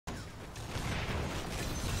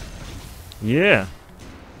Yeah.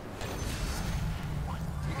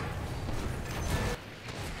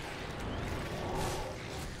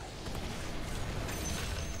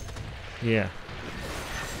 Yeah.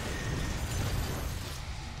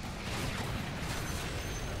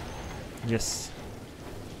 Yes.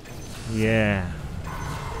 Yeah.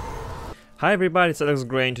 Hi everybody, it's Alex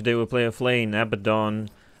Grain. Today we'll play offlane Abaddon.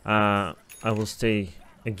 I will stay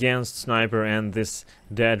against Sniper, and this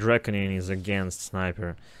Dead Reckoning is against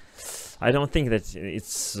Sniper. I don't think that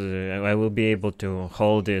it's I will be able to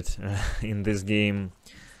hold it in this game,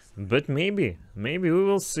 but maybe we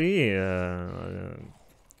will see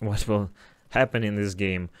what will happen in this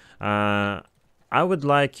game. I would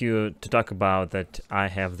like you to talk about that I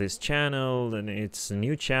have this channel, and it's a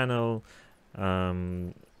new channel.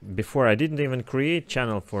 Before I didn't even create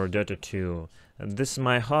channel for Dota 2. This is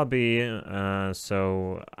my hobby,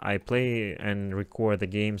 so I play and record the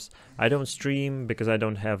games. I don't stream because I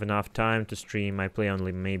don't have enough time to stream. I play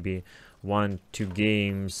only maybe 1-2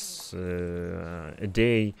 games a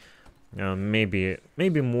day, maybe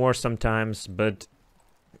more sometimes, but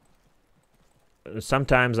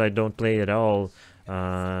sometimes I don't play at all.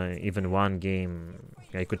 Even one game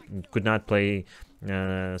I could not play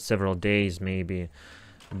several days maybe.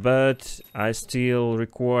 But I still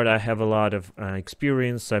record. I have a lot of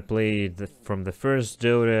experience. I played from the first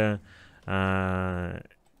Dota. That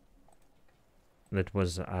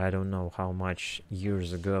was, I don't know how much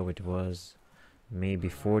years ago it was. Maybe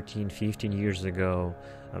 14-15 years ago.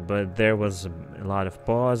 But there was a lot of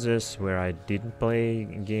pauses where I didn't play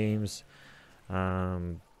games.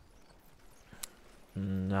 Now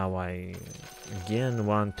I again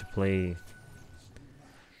want to play.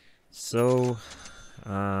 So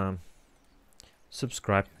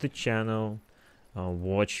subscribe to the channel,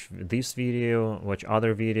 watch this video, watch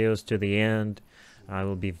other videos to the end. I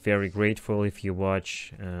will be very grateful if you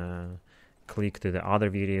watch, click to the other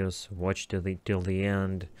videos, watch till the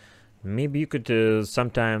end. Maybe you could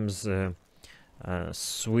sometimes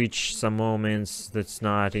switch some moments that's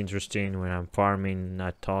not interesting when I'm farming,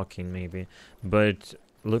 not talking maybe, but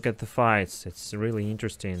look at the fights, it's really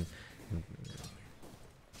interesting.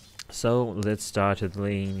 So let's start at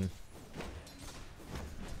lane.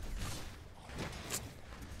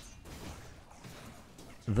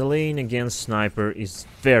 The lane against Sniper is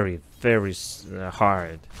very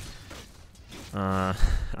hard. I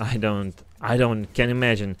can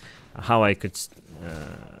imagine how I could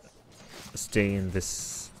stay in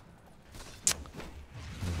this. Oh,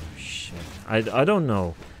 shit. I don't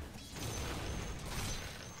know.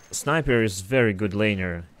 Sniper is very good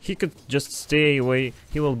laner. He could just stay away.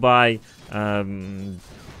 He will buy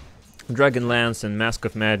Dragonlance and Mask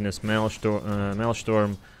of Madness,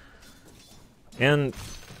 Maelstrom, and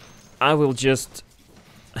I will just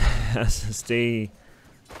stay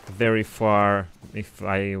very far. If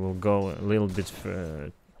I will go a little bit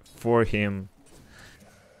for him,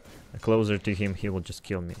 closer to him, he will just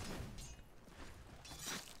kill me.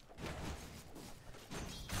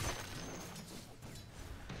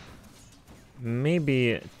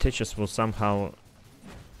 Maybe Tetris will somehow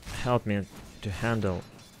help me to handle.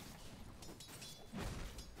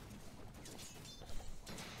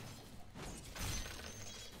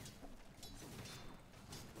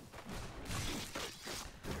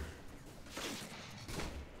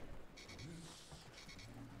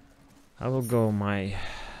 I will go my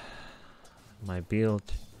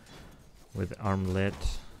build with armlet.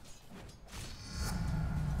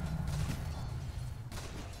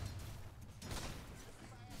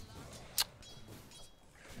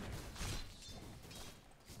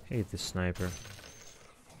 Hate this Sniper.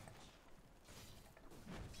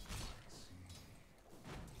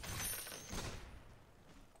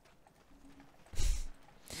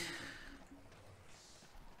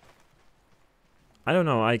 I don't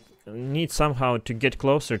know, I need somehow to get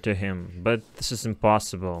closer to him, but this is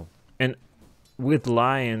impossible. And with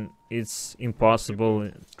Lion, it's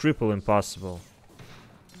impossible, triple impossible.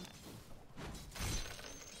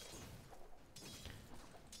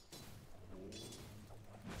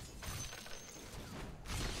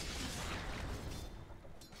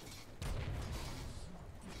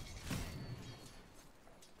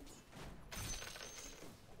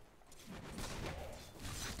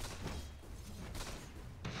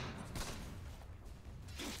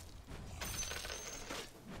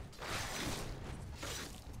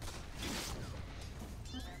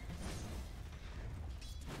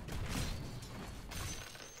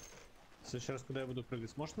 В следующий раз, когда я буду прыгать,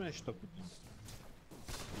 сможешь меня штопать?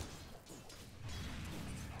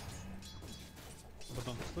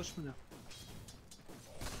 Потом ты слышишь меня?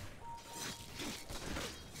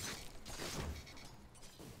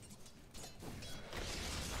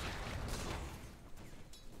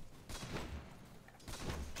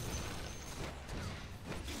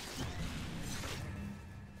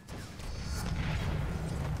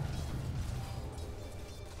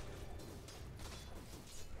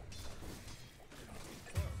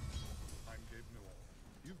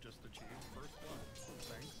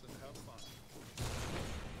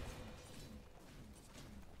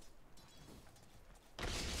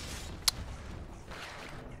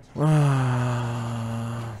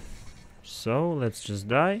 So let's just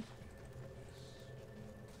die.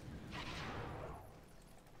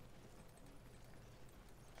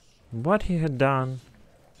 What he had done?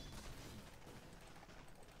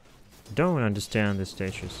 Don't understand the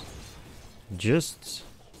stages. Just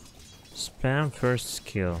spam first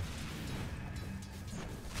skill.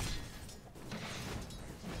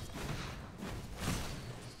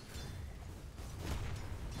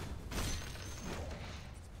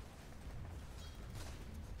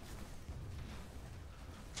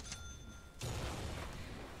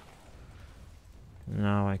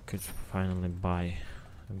 Now I could finally buy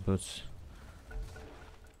boots.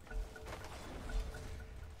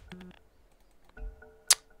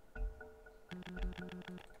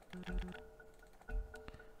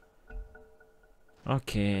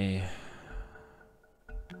 Okay.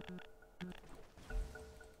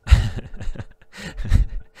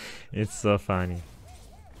 It's so funny.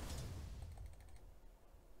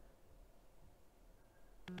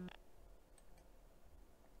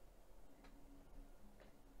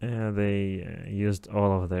 They used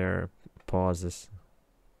all of their pauses.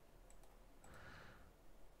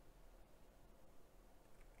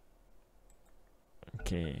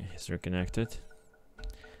 Okay, he's reconnected.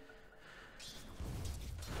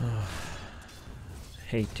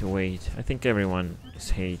 Hate to wait. I think everyone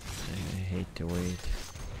is hate to wait.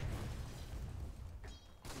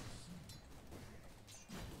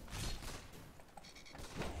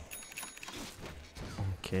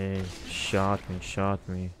 Okay, shot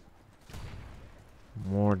me.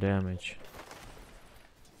 More damage.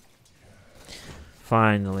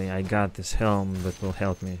 Finally, I got this helm that will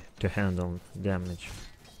help me to handle damage.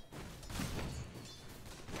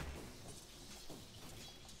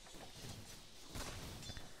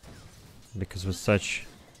 Because with such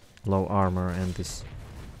low armor and this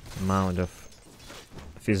amount of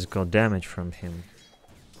physical damage from him,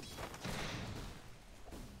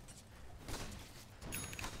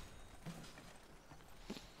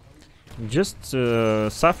 just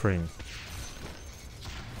suffering.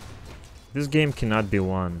 This game cannot be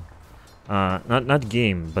won. Not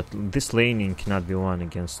game, but this laning cannot be won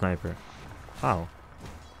against sniper. How?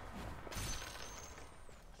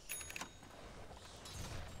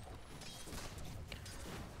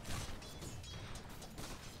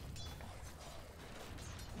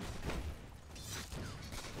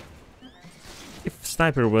 If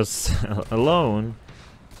sniper was alone,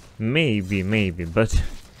 maybe, but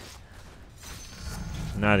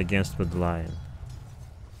not against with lion.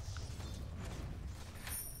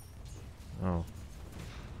 Oh.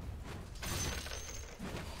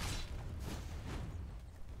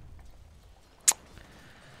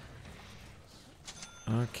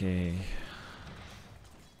 Okay.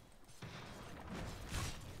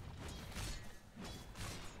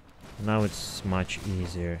 Now it's much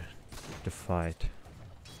easier to fight.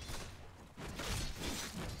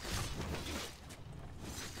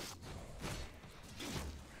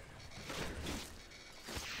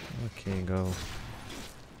 Okay, go.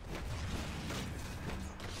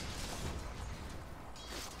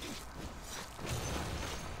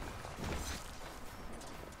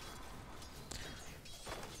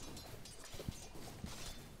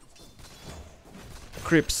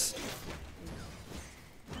 Crips.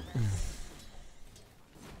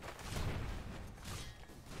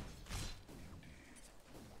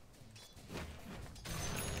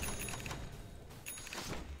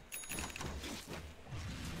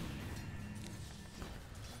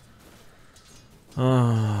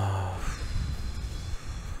 Oh,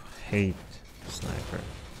 hate sniper.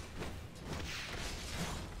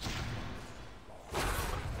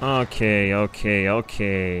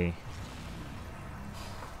 Okay.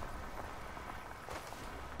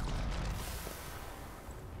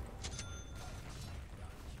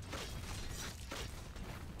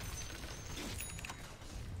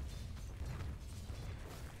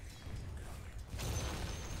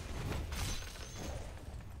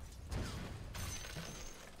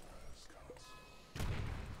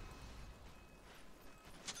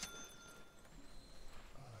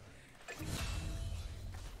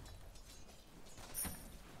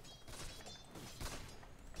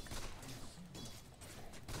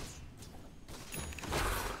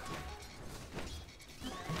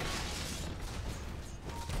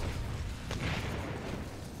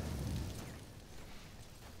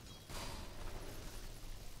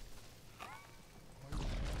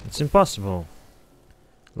 It's impossible.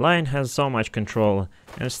 Lion has so much control,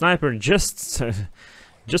 and sniper just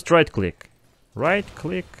just right click. Right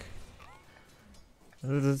click.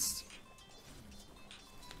 That's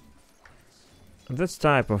this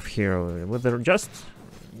type of hero with just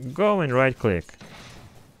go and right click.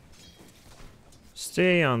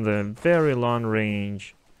 Stay on the very long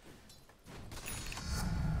range.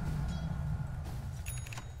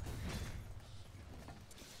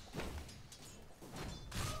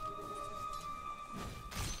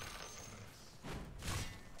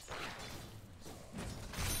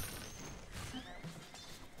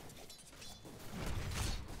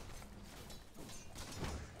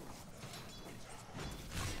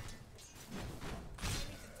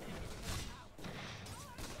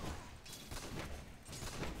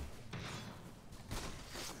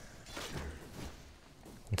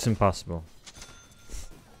 It's impossible.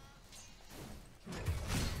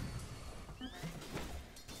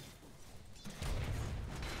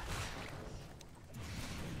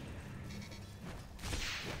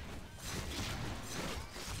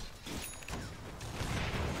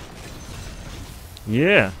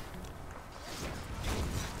 Yeah.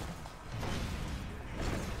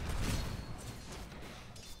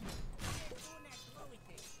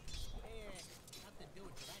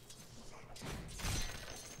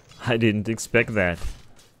 I didn't expect that.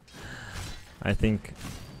 I think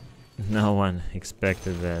no one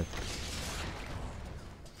expected that.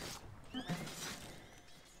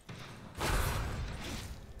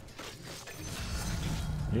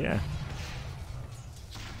 Yeah.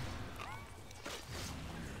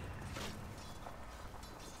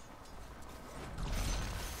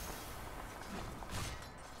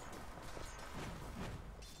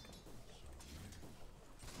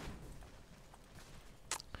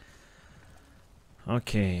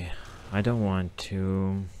 Okay, I don't want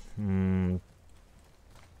to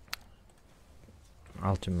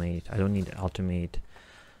ultimate. I don't need ultimate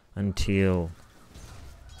until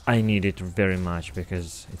I need it very much,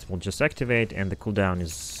 because it will just activate and the cooldown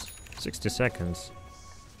is 60 seconds.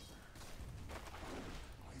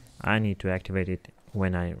 I need to activate it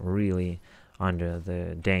when I really under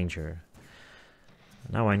the danger.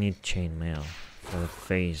 Now I need chainmail for the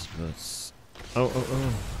phase boots. Oh.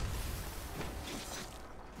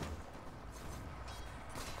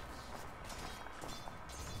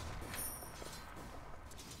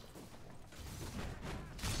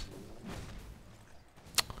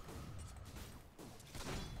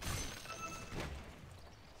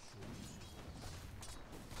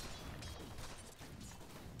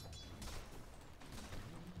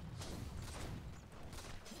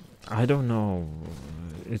 I don't know.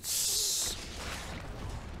 It's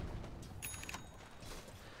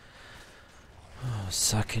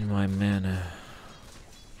sucking my mana.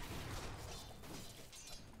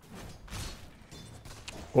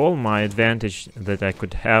 All my advantage that I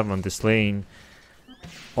could have on this lane,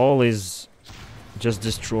 all is just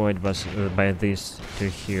destroyed by these two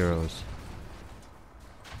heroes.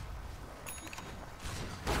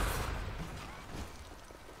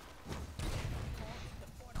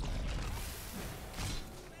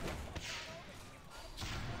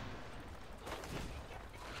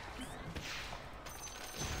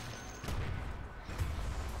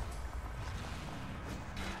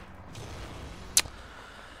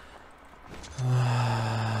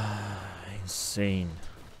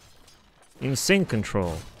 Insane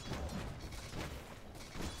control.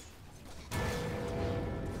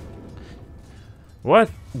 What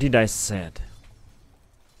did I said?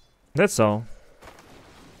 That's all.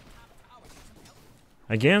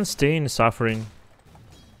 Again, staying suffering.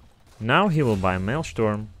 Now he will buy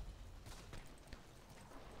Maelstrom.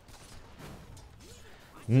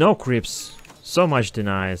 No creeps, so much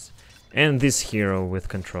denies, and this hero with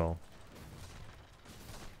control.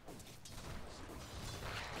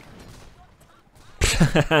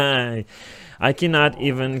 I cannot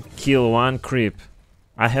even kill one creep.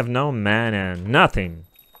 I have no mana, nothing.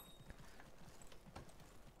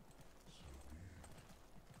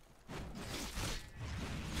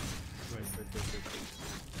 Wait.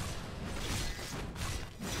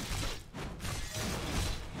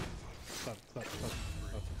 Stop.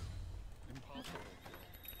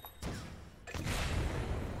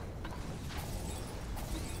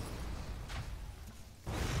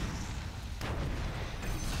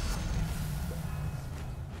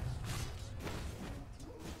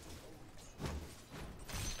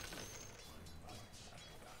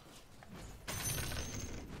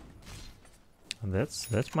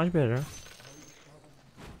 That's much better.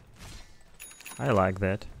 I like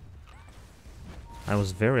that. I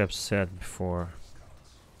was very upset before.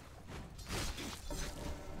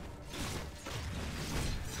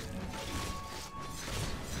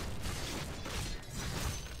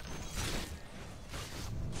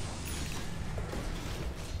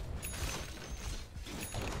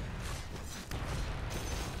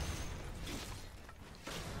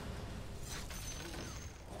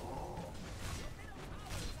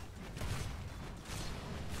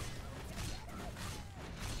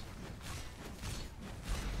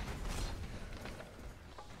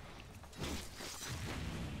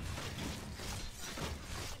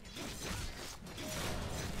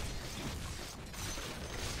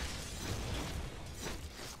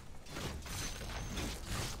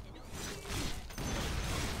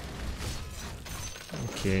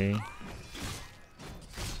 Okay.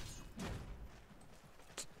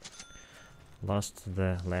 Lost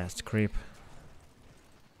the last creep.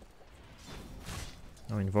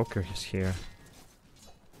 Oh, Invoker is here.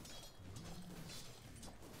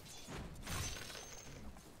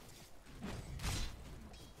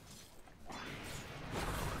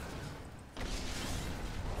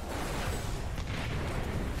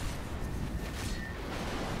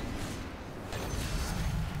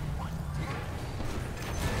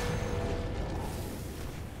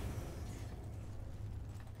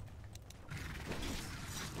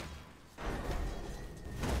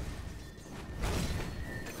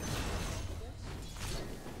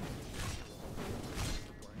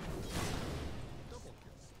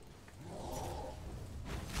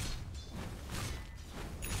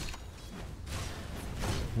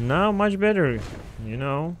 Now much better, you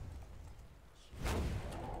know.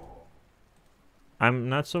 I'm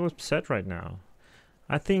not so upset right now.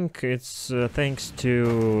 I think it's thanks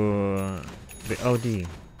to the OD.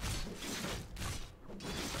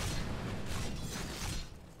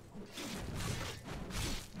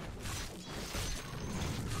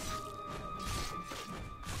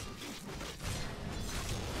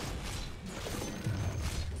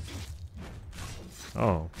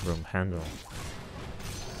 Oh, room handle.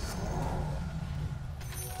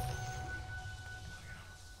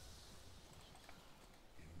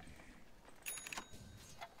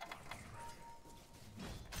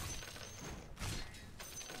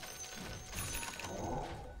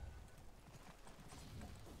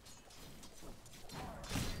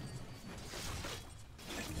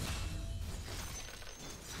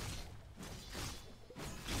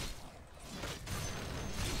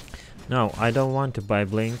 No, I don't want to buy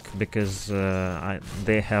Blink because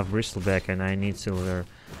they have Bristleback and I need silver.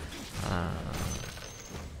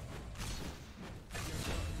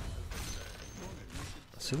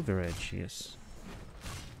 Silver Edge, yes.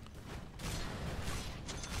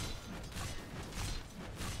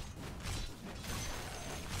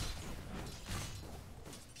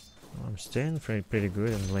 Well, I'm staying pretty good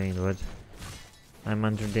in lane, but I'm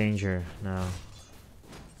under danger now.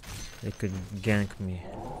 They could gank me.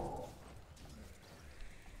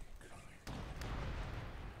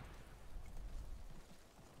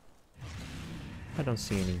 I don't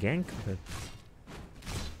see any gank, but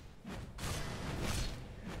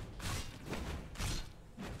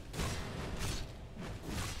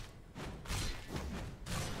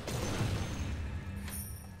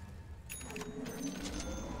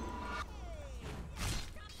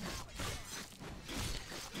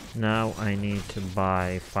now I need to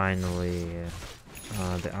buy finally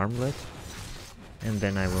the armlet, and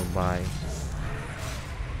then I will buy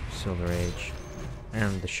Silver Age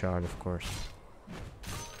and the shard, of course.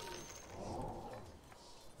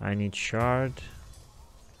 I need shard.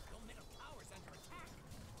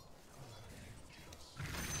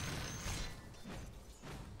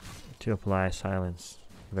 To apply silence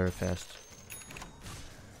very fast.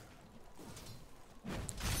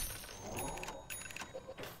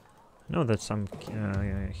 I know that some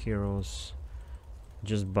heroes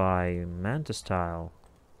just buy Manta style,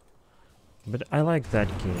 but I like that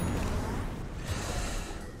game.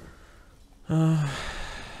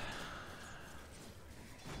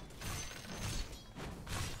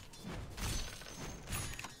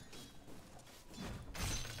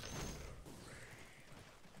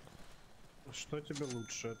 Что тебе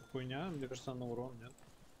лучше? Это хуйня? Мне кажется, на урон, нет?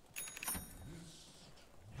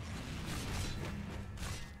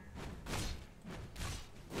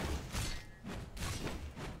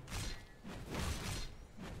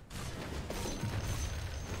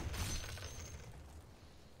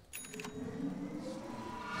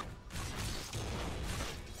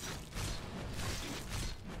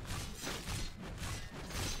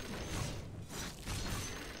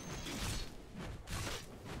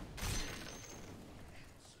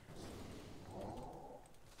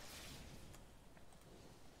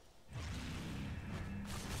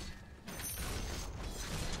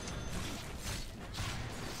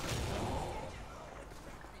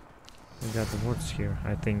 We got the wards here,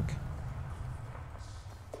 I think.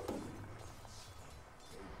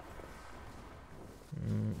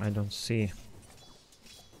 I don't see.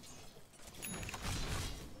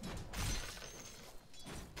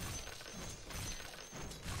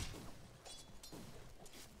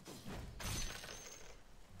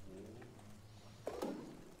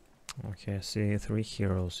 Okay, I see 3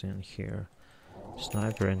 heroes in here.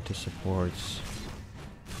 Sniper and 2 supports.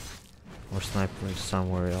 Or sniper is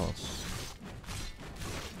somewhere else.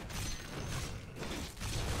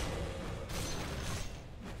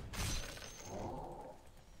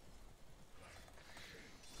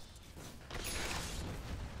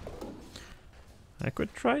 I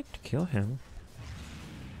could try to kill him.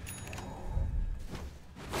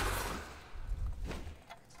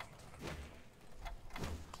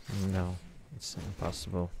 No, it's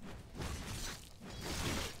impossible.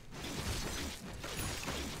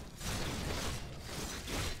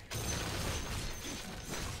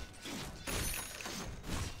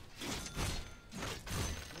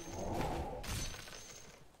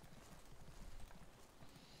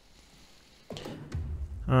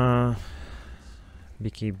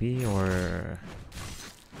 BKB or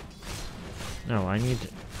no? I need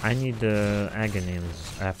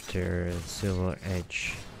Aghanim's after Silver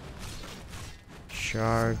Edge.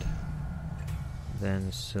 Shard,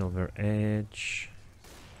 then Silver Edge.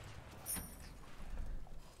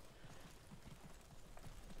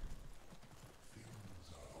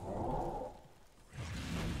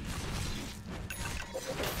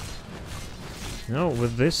 No,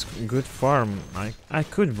 with this good farm, I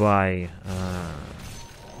could buy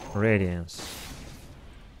Radiance.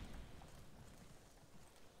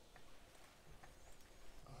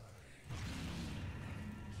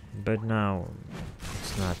 But now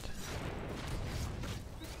it's not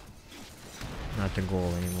a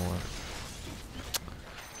goal anymore.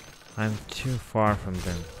 I'm too far from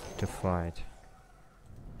them to fight.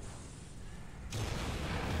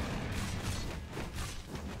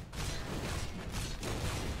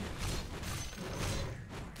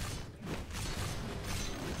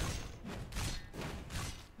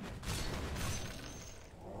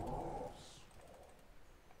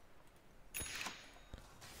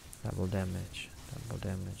 Double damage, double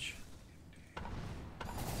damage.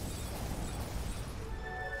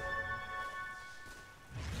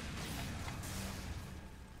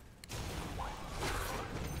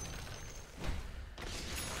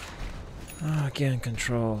 Oh, I can't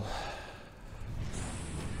control.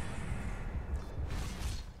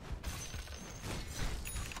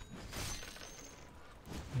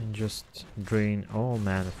 And just drain all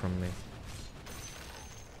mana from me.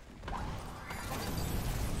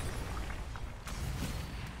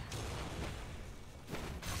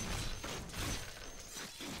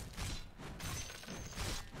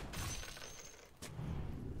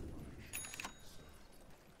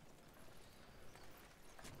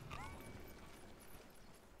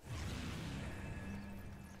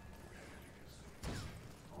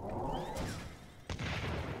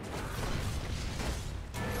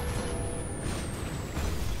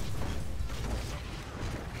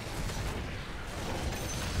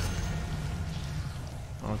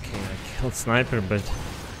 Okay, I killed Sniper, but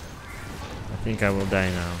I think I will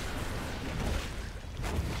die now.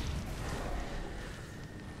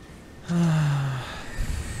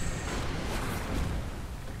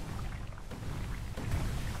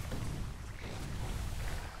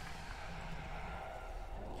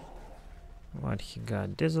 What he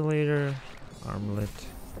got? Desolator, Armlet.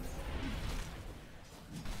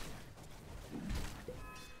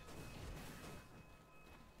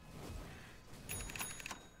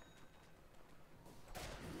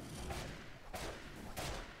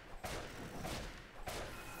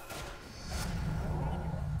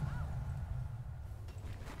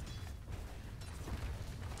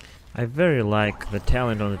 I very like the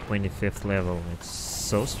talent on the 25th level. It's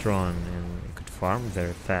so strong and you could farm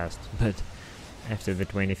very fast, but after the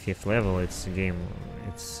 25th level it's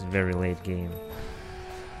very late game.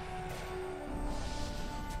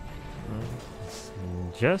 It's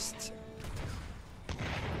just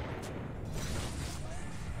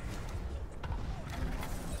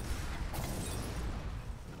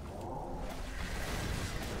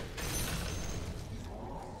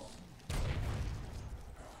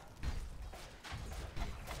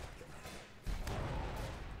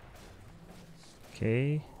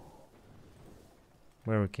okay.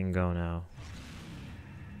 Where we can go now?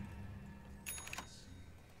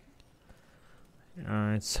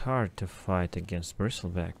 It's hard to fight against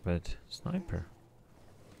Bristleback, but Sniper.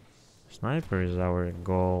 Sniper is our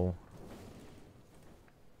goal.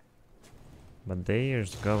 But they are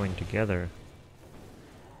going together.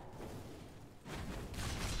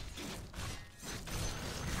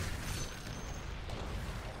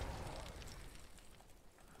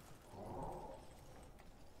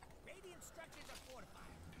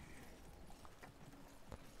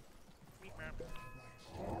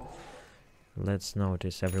 Let's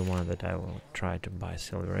notice everyone that I will try to buy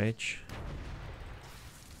Silver Edge.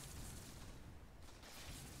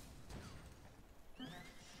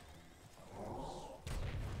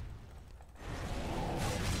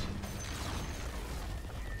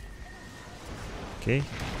 Okay,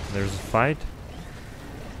 there's a fight.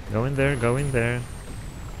 Go in there, go in there.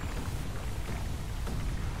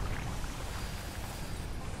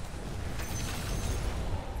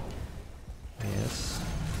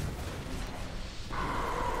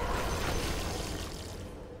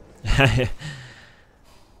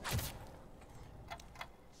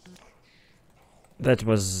 That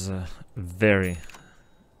was very...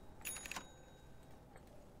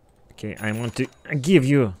 Okay, I want to give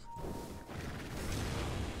you...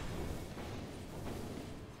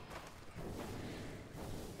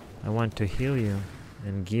 I want to heal you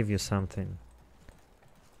and give you something.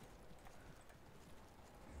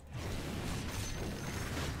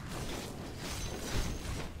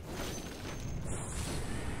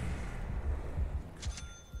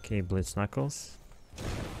 Okay, Blitz Knuckles.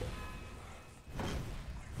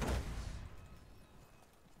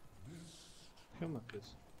 Heal me, please.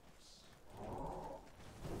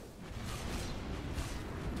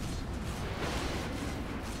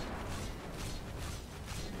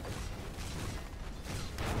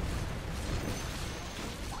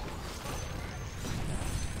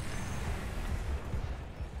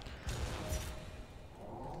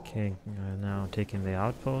 Okay, now taking the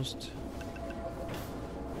outpost.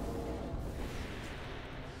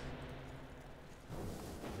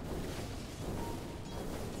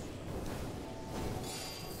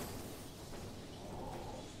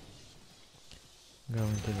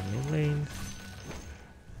 Going to the mid lane.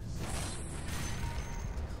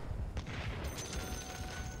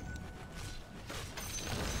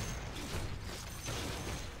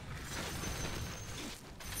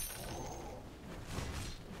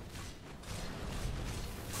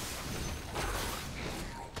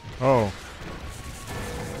 Oh.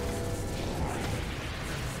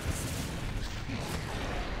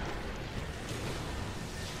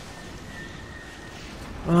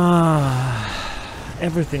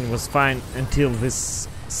 Everything was fine until this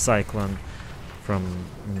cyclone from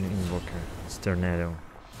Invoker, this tornado.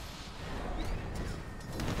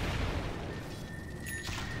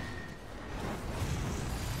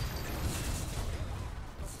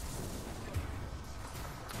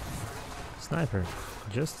 Sniper,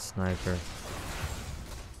 just sniper.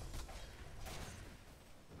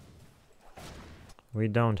 We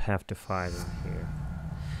don't have to fight in here.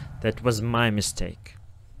 That was my mistake.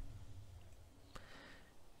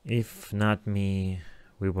 If not me,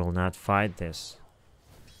 we will not fight this.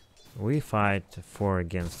 We fight 4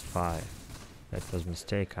 against 5. That was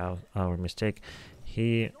mistake, our mistake.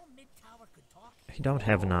 He don't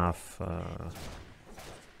have enough.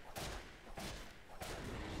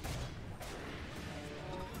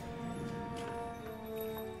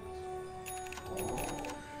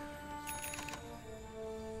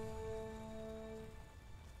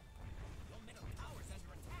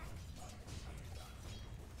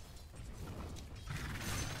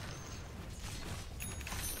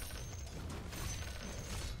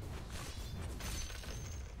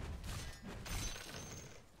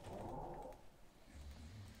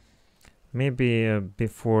 Maybe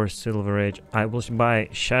before Silver Age, I will buy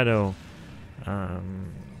Shadow.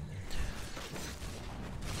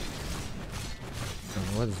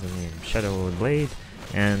 What is the name? Shadow Blade,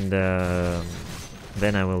 and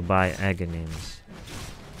then I will buy Aghanim's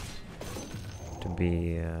to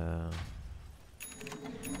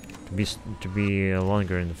be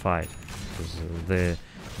longer in the fight, because the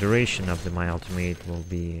duration of my ultimate will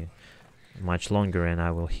be much longer, and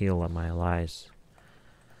I will heal my allies.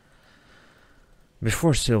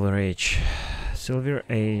 Before Silver Age. Silver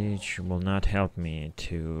Age will not help me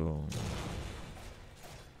to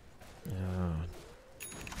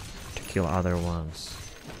kill other ones.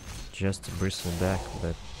 Just bristle back,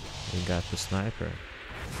 but we got the sniper.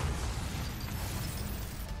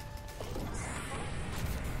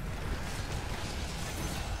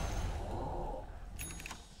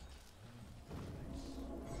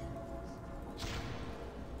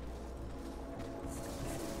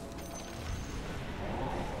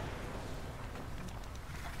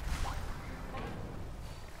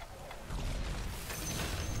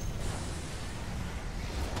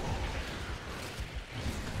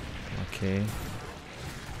 Okay.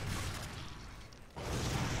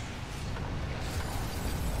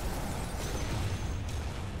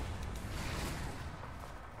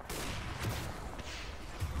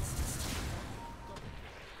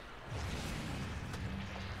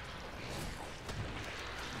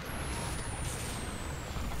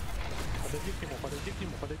 Подойди к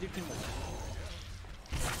нему, подойди к нему.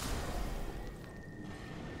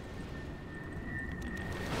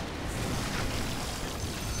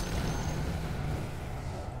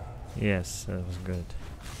 Yes, that was good.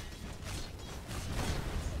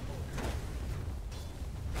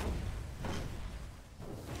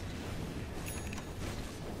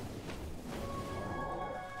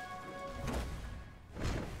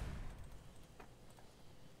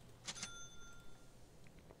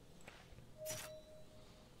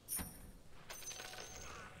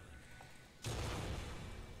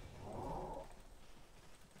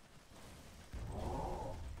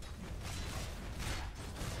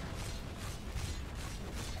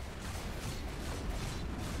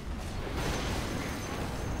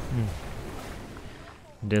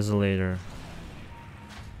 Desolator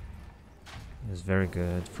is very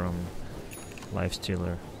good from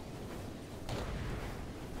Lifestealer.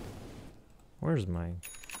 Where's my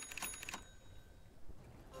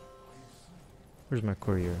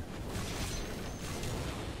courier?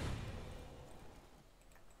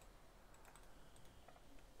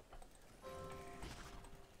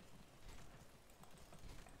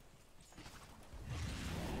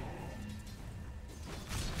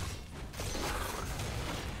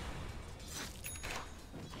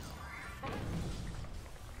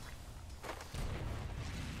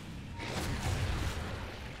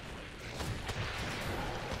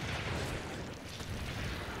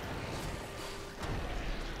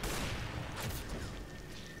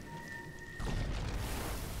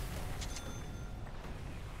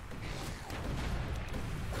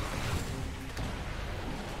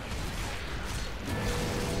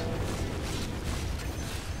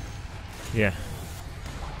 Yeah.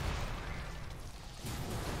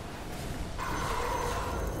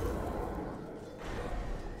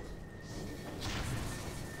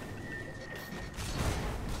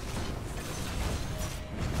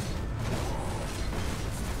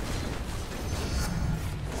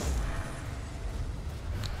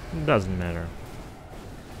 Doesn't matter.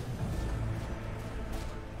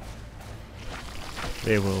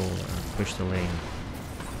 They will push the lane.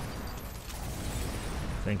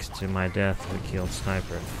 Thanks to my death, we killed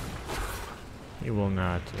Sniper. He will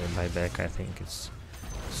not buy back, I think. It's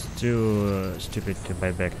too stupid to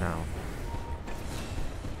buy back now.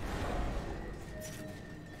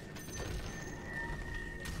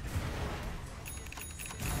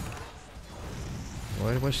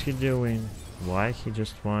 What was he doing? Why he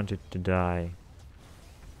just wanted to die?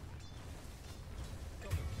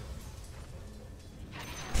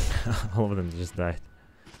 All of them just died.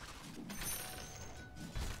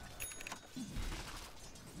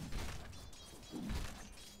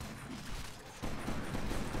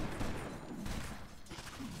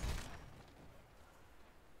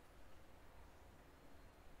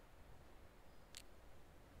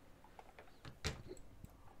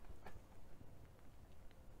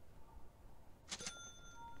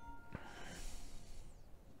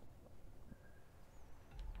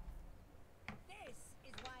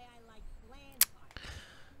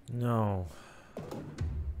 No.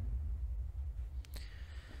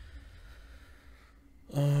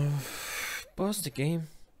 Pause the game.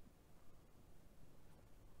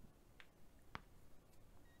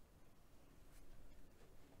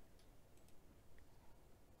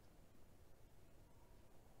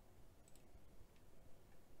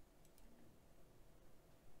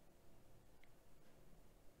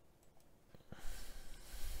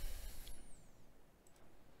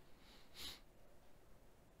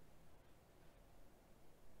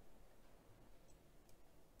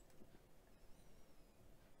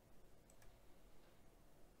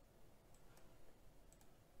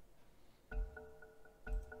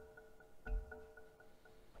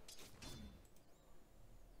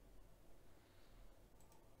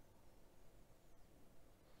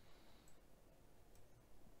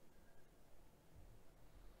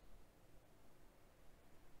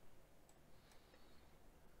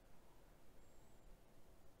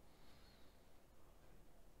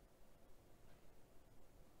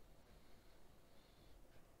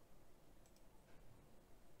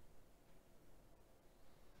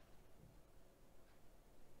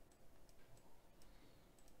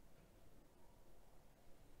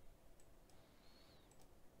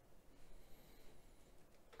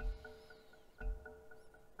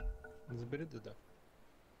 Забери ДД.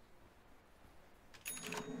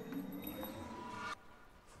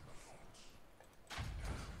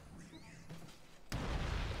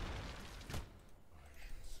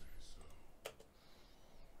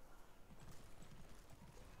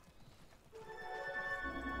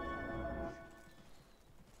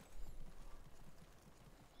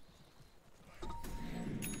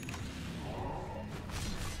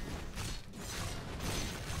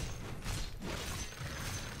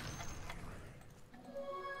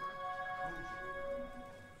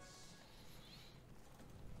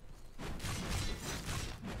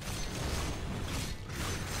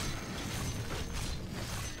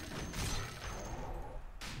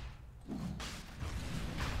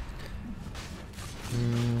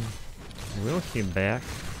 Will he back?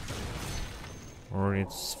 Or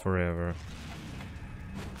it's forever?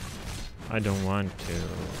 I don't want to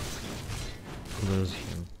lose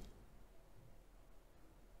him.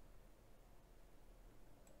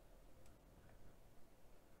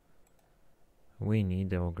 We need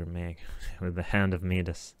the Ogre Meg with the Hand of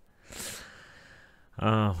Midas.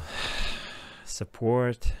 Oh,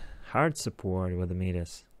 support, hard support with the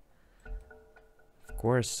Midas. Of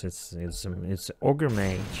course, it's Ogre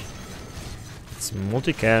Mage. It's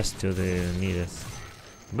multicast to the Midas,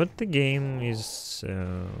 but the game is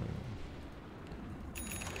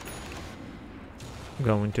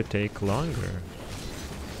going to take longer.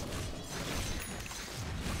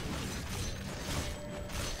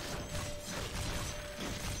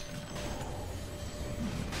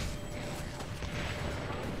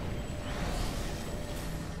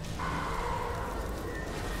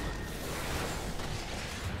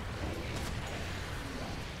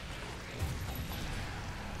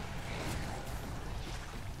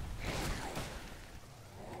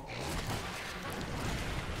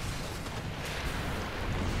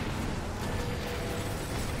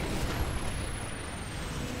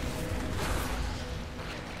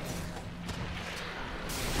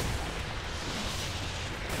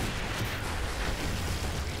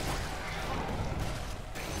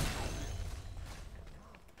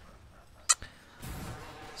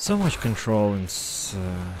 So much control and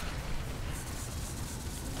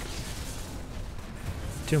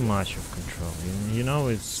too much of control. You know,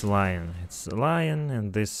 it's Lion. It's a Lion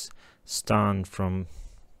and this stun from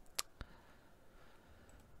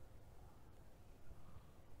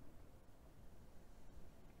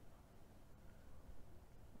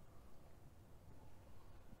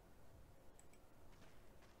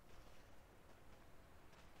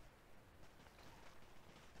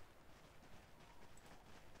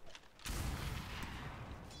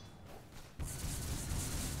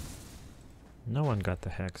no one got the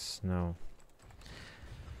hex, no.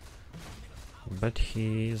 But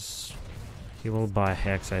he will buy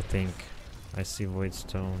hex, I think. I see Void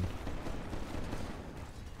Stone.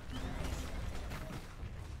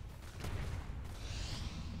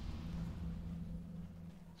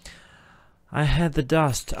 I had the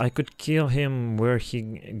dust. I could kill him where he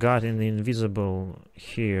got in the invisible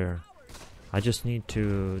here. I just needed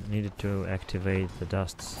to activate the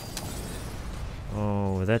dusts.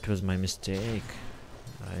 Oh, that was my mistake.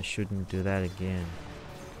 I shouldn't do that again.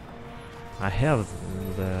 I had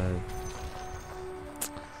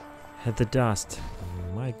the dust.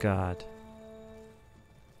 My God.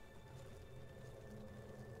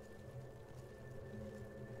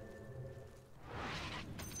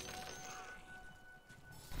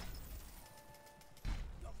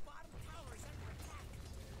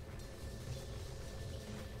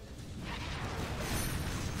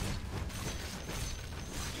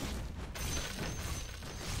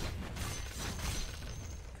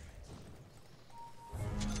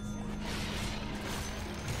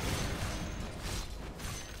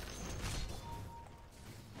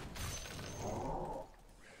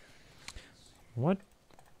 What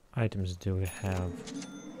items do we have?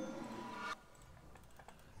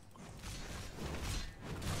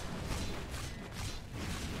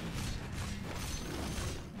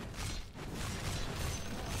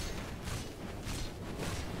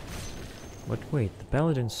 But wait, the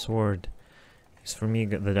Paladin Sword is for me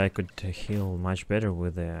that I could heal much better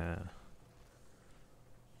with its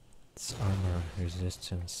armor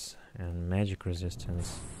resistance and magic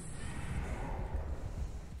resistance.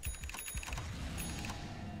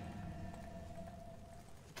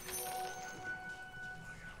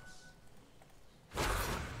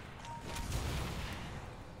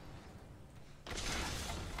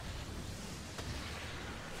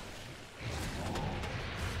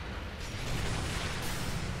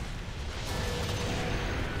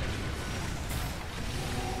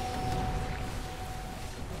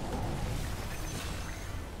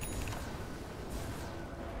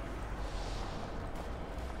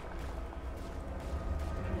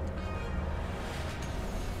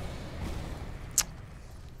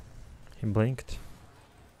 He blinked.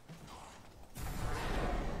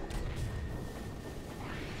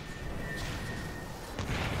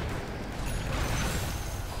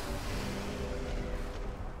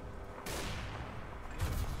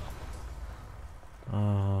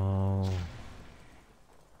 Oh,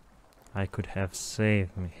 I could have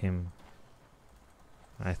saved him,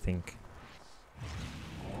 I think.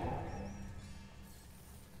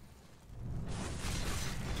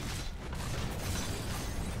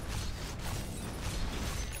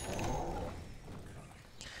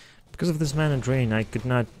 Because of this mana drain, I could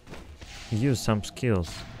not use some skills.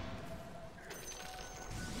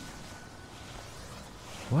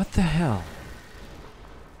 What the hell?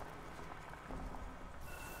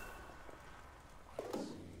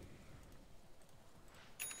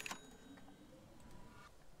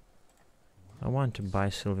 I want to buy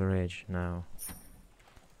Silver Age now.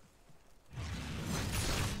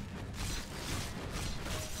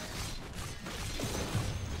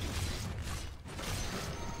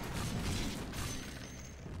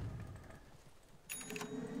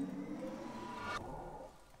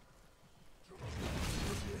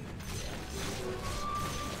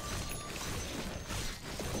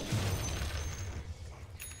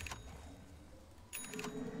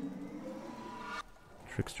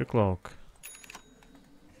 Trickster Cloak.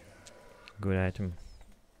 Good item.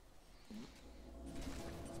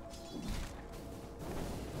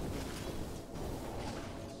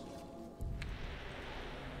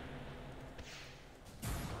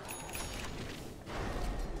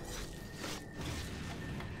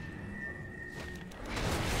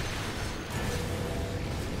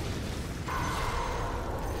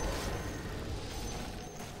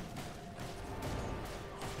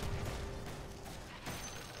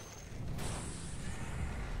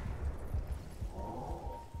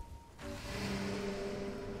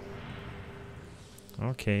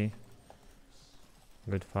 Okay.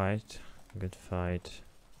 Good fight. Good fight.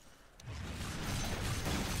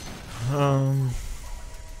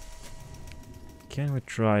 Can we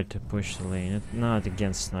try to push the lane? Not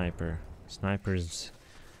against sniper. Snipers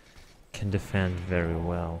can defend very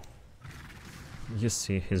well. You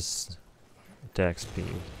see his attack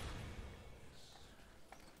speed.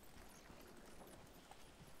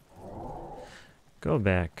 Go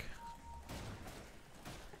back.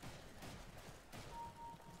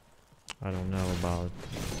 I don't know about...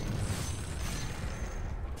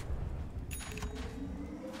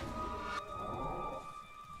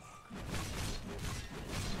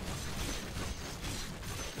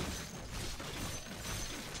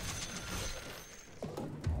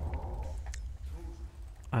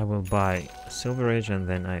 I will buy Silver Age and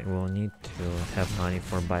then I will need to have money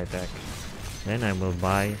for buyback. Then I will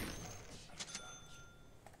buy...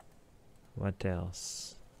 What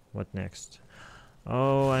else? What next?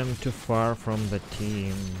 Oh, I'm too far from the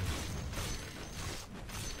team.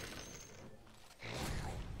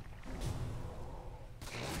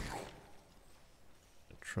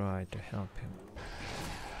 Try to help him.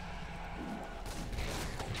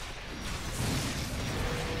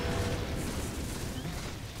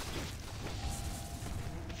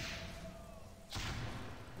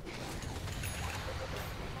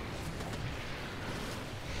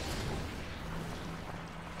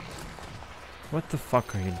 What the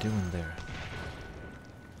fuck are you doing there?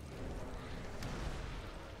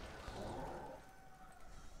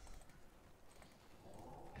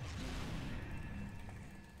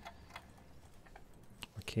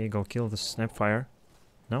 Okay, go kill the Snapfire.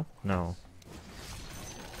 No? No.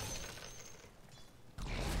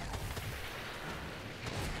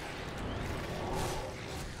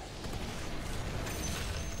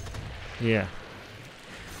 Yeah.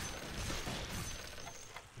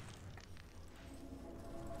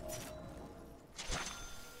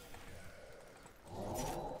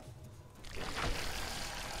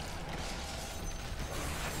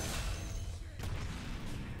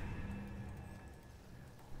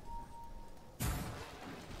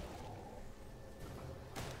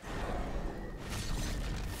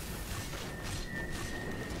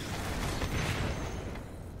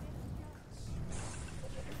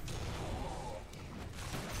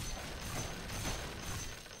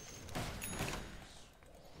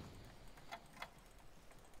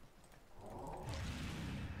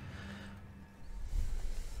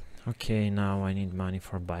 Okay, now I need money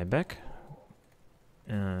for buyback.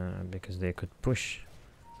 Because they could push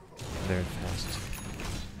very fast.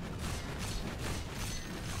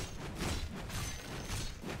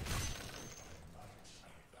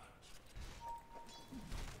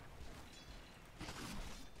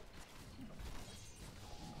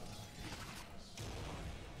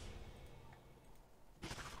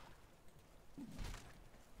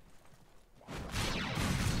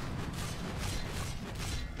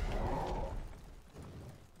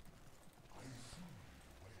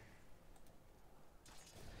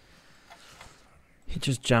 He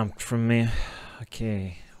just jumped from me.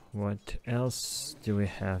 Okay, what else do we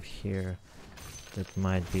have here that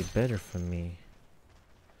might be better for me?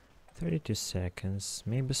 32 seconds,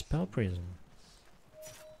 maybe Spell Prism.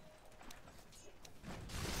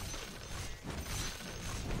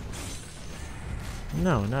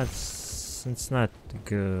 No, it's not a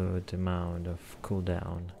good amount of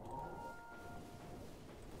cooldown.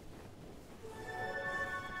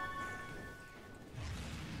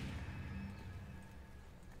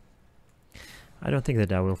 I don't think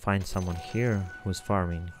that I will find someone here who's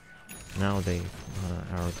farming. Now they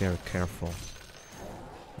are very careful.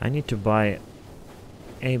 I need to buy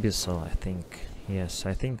Abyssal, I think. Yes,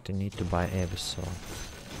 I think they need to buy Abyssal.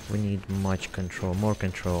 We need much control, more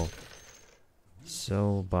control.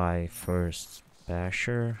 So buy first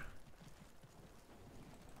Basher.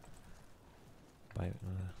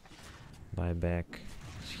 Buy back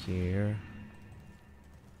here.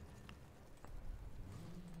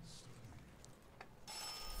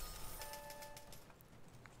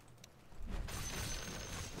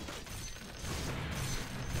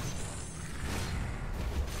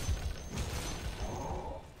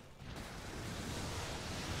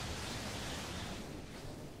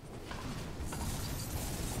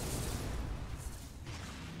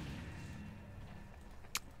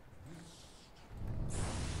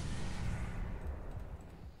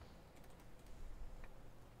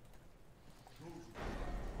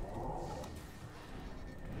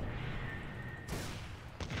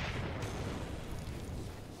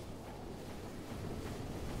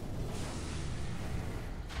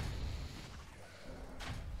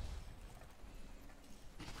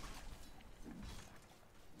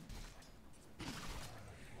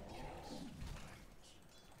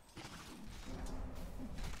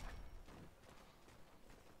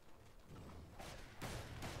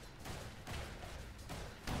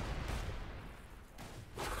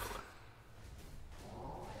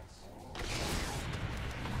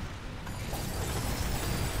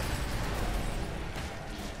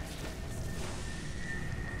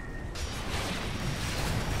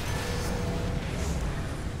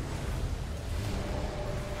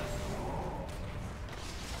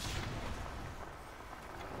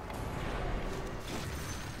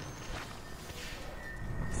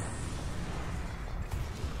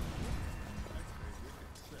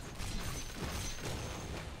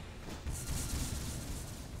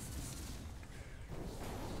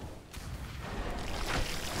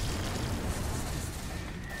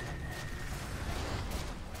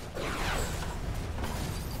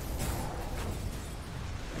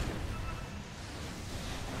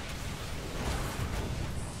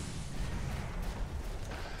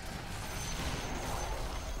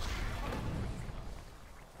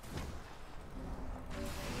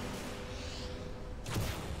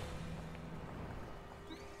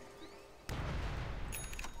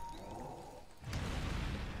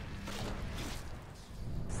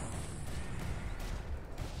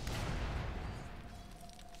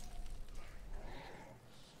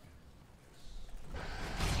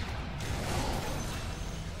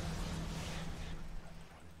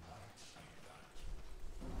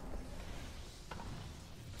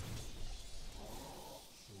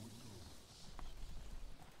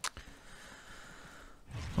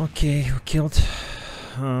 Okay, who killed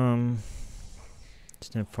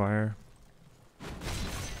Snapfire?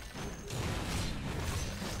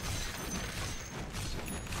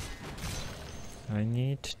 I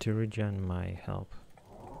need to regen my help.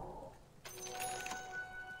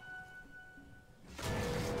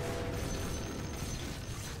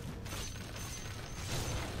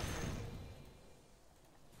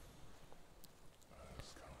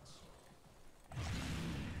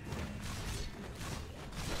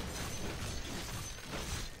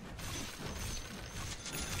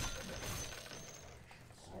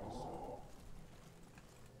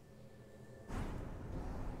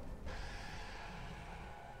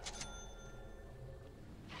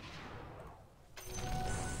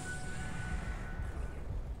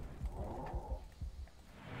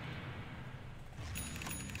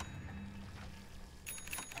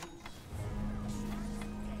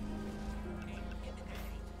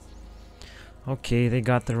 Okay, they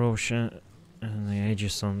got the Roshan and the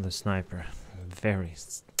Aegis on the sniper. Very.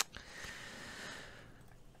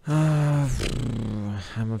 I'm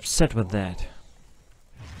upset with that.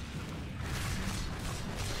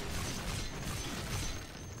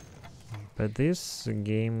 But this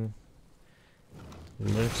game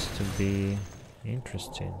looks to be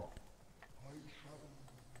interesting.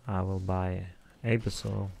 I will buy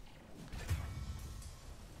Abyssal.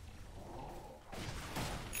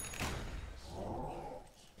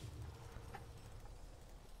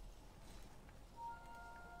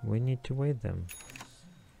 We need to wait them.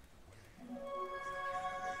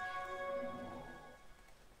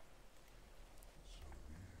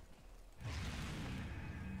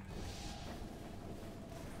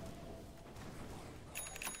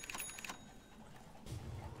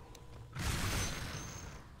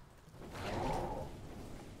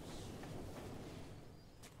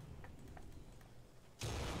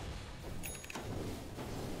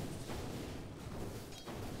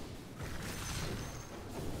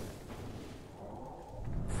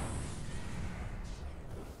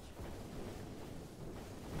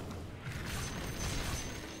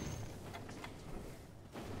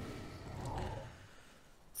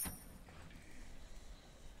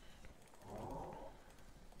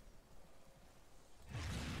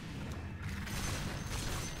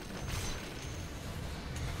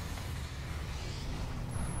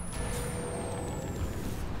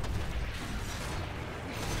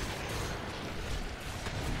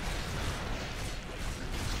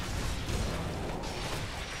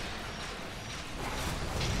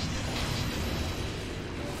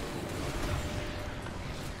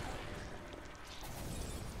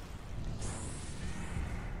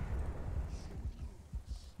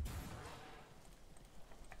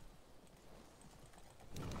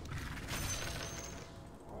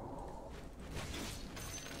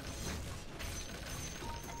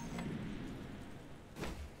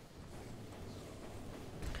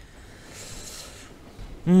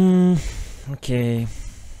 Okay.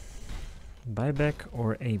 Buyback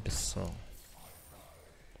or Abyssal?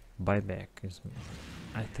 Buyback is,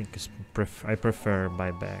 I think is I prefer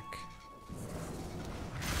buyback.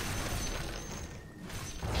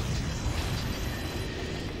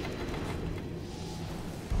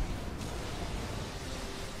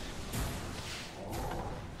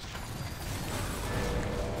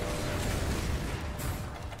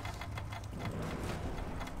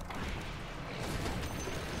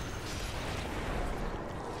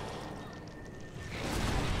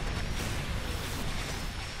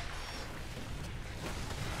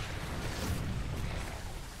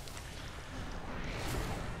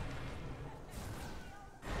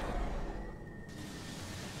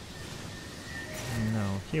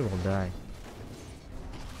 He will die.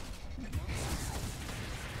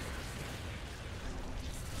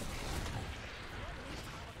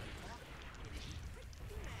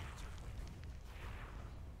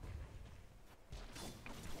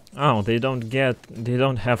 Oh, they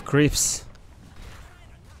don't have creeps.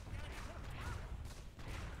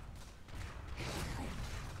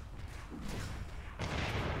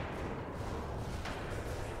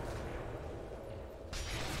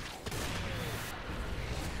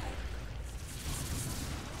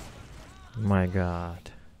 My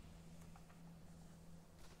god.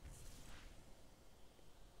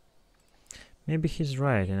 Maybe he's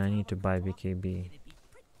right and I need to buy BKB.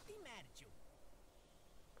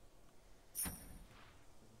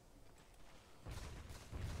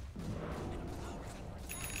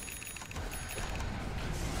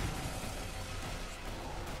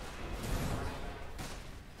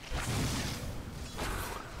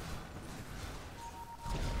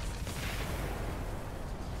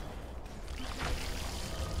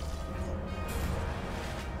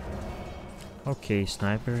 Okay,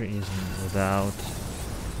 sniper is without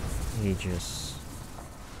Aegis.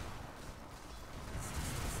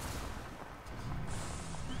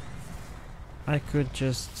 I could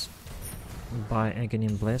just buy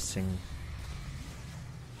Aghanim Blessing.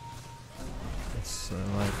 It's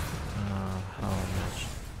like how much?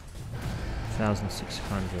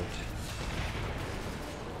 1,600.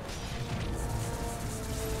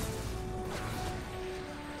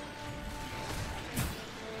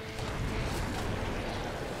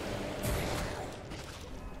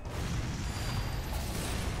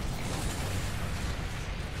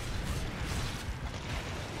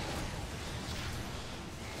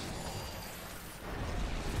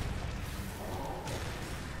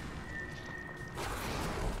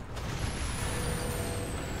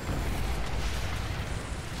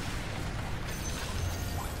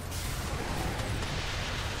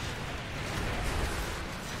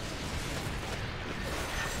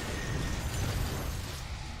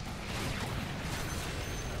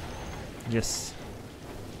 Yes.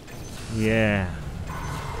 Yeah.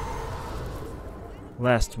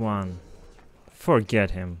 Last one.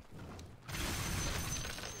 Forget him.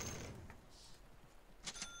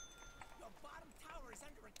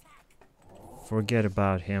 Forget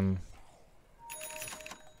about him.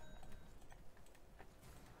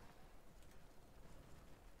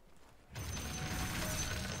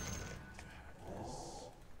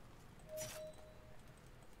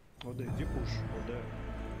 Оде, иди пуш, оде.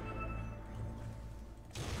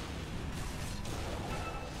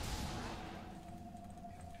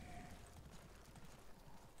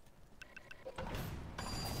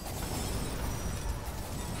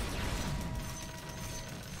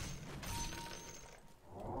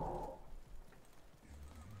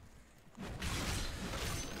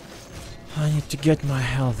 I need to get my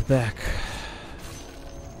health back.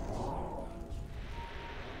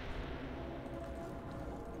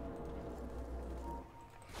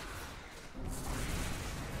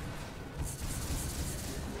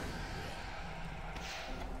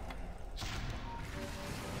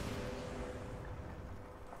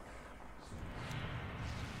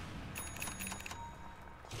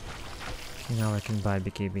 Now I can buy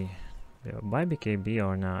BKB. Buy BKB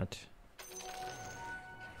or not?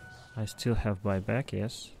 I still have buyback,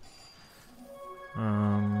 yes.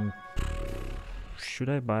 Should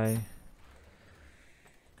I buy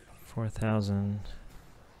 4,000?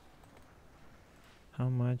 How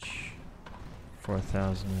much?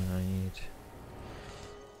 4,000. I need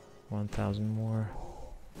 1,000 more.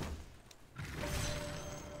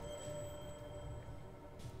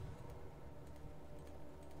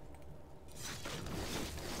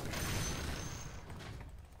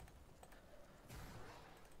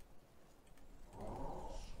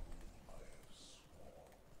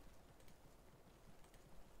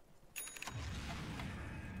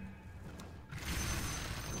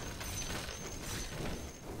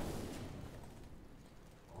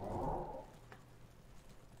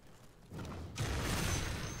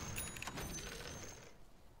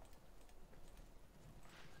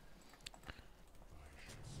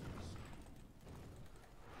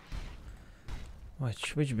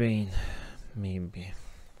 Which Bane? Maybe.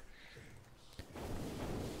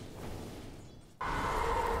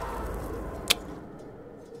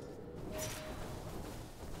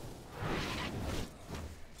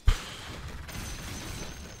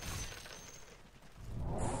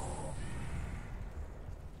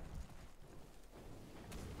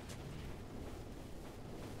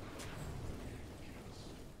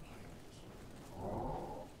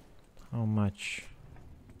 How much?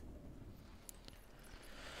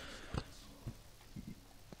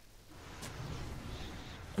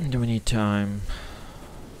 Do we need time?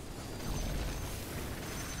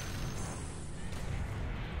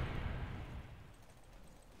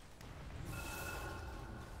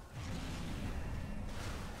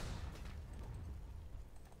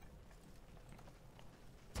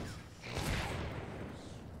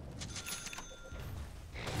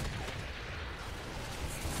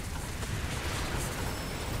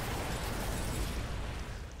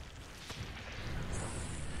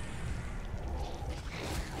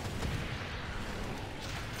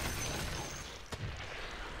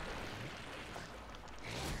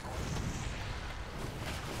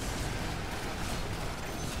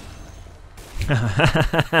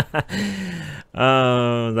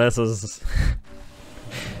 Oh, that was...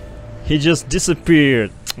 He just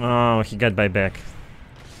disappeared. Oh, he got buyback.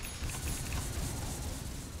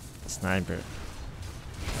 Sniper.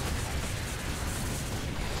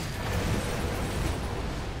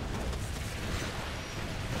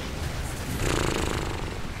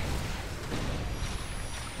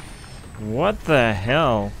 What the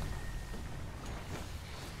hell?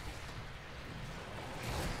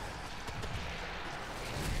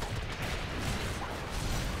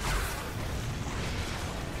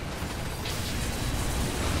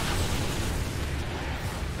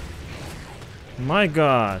 My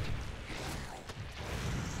god.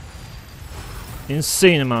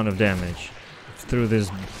 Insane amount of damage through this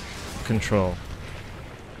control.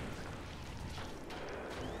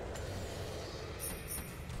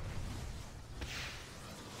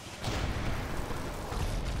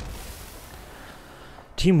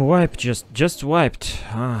 Team wipe, just wiped.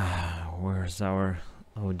 Ah, where's our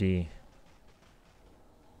OD?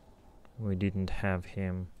 We didn't have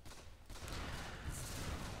him.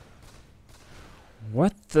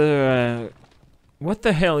 What the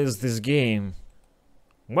hell is this game?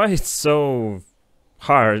 Why it's so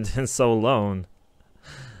hard and so long?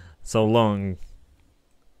 So long.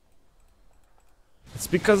 It's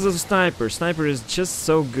because of Sniper. Sniper is just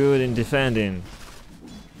so good in defending.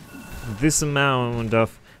 This amount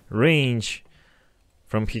of range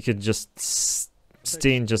from he could just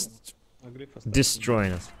Steen just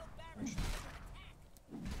destroying us.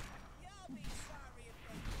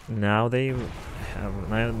 Now they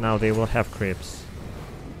will have creeps.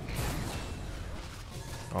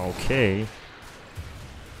 Okay.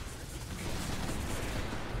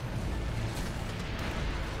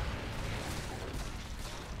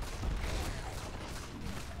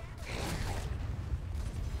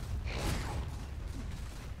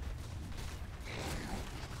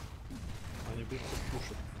 Они быстро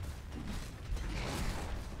спушат.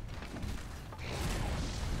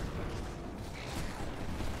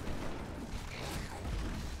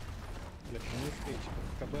 Блядь, не успеете.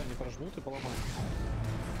 КБ они прожмут и поломают.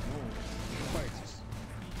 Ну, не купайтесь.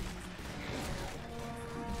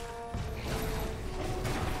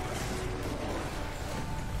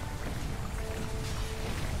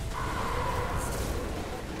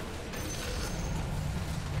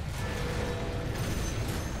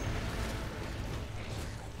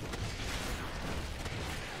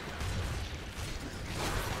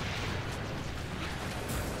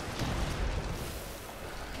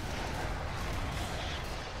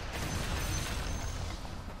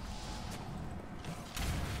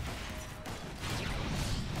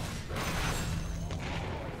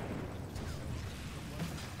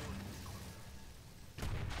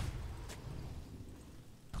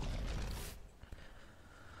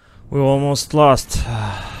 We almost lost.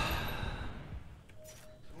 I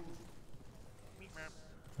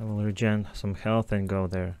will regen some health and go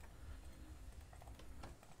there.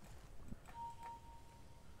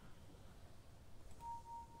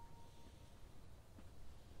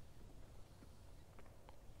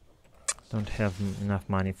 Don't have enough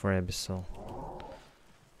money for Abyssal.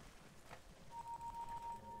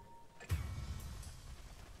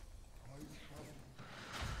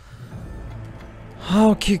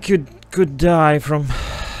 How could die from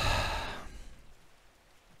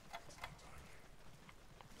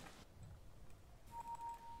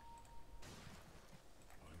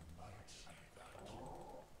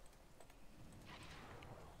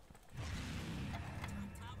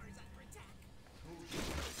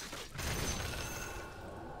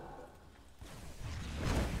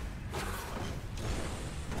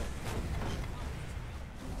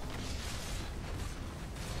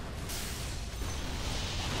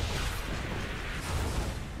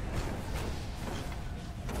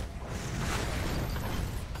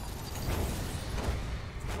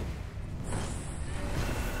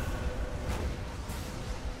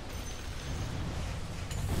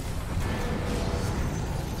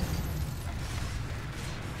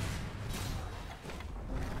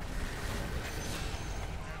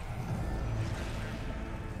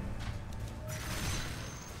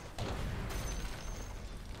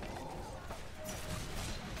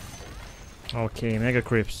Okay, mega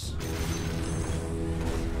creeps.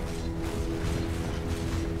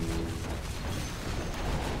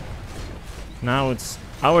 Now it's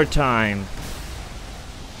our time.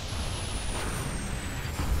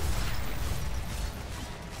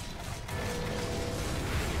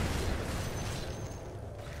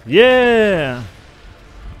 Yeah!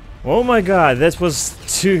 Oh my god, that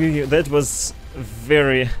was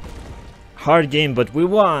very hard game, but we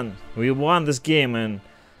won! We won this game and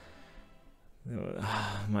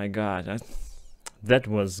oh my god, that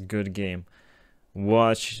was good game.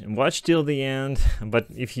 Watch till the end, but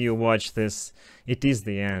if you watch this, it is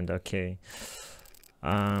the end, okay.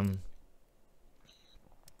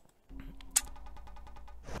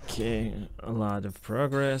 Okay, a lot of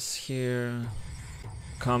progress here.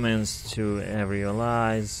 Comments to every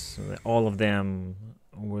allies, all of them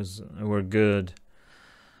were good.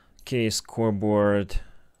 Okay, scoreboard.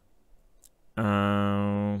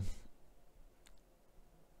 Net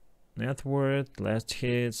worth, last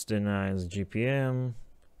hits, denies GPM.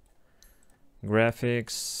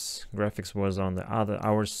 Graphics was on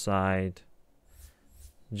our side.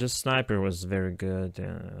 Just sniper was very good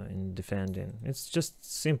in defending. It's just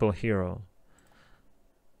simple hero.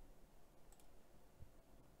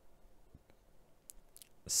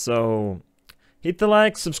 So hit the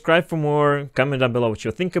like, subscribe for more, comment down below what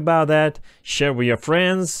you think about that, share with your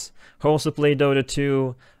friends who also play Dota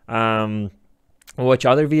 2, watch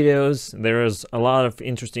other videos. There's a lot of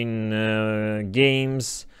interesting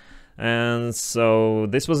games. And so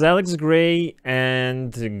this was Alex Gray,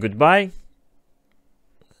 and goodbye.